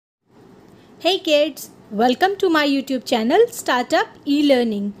Hey kids, welcome to my YouTube channel Startup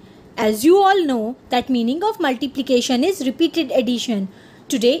E-Learning. As you all know that meaning of multiplication is repeated addition.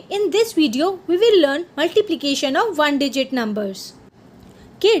 Today in this video we will learn multiplication of one digit numbers.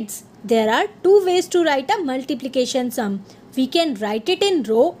 Kids, there are two ways to write a multiplication sum. We can write it in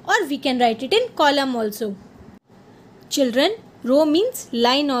row or we can write it in column also. Children, row means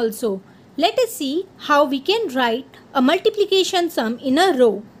line also. Let us see how we can write a multiplication sum in a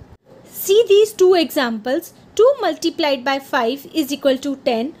row. See these two examples. 2 multiplied by 5 is equal to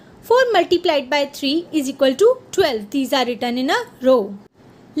 10. 4 multiplied by 3 is equal to 12. These are written in a row.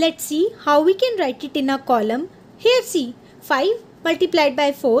 Let's see how we can write it in a column. Here see, 5 multiplied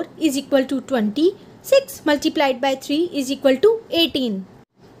by 4 is equal to 20. 6 multiplied by 3 is equal to 18.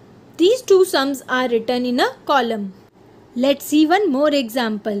 These two sums are written in a column. Let's see one more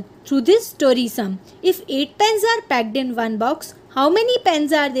example through this story sum. If 8 pens are packed in one box, how many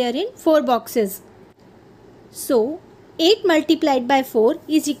pens are there in 4 boxes? So, 8 multiplied by 4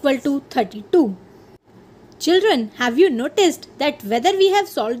 is equal to 32. Children, have you noticed that whether we have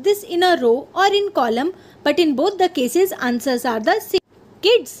solved this in a row or in column, but in both the cases answers are the same?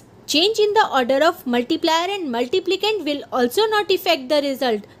 Kids, change in the order of multiplier and multiplicand will also not affect the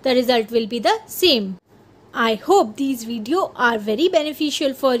result. The result will be the same. I hope these videos are very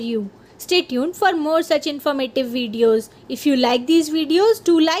beneficial for you. Stay tuned for more such informative videos. If you like these videos,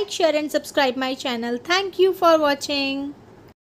 do like, share and subscribe my channel. Thank you for watching.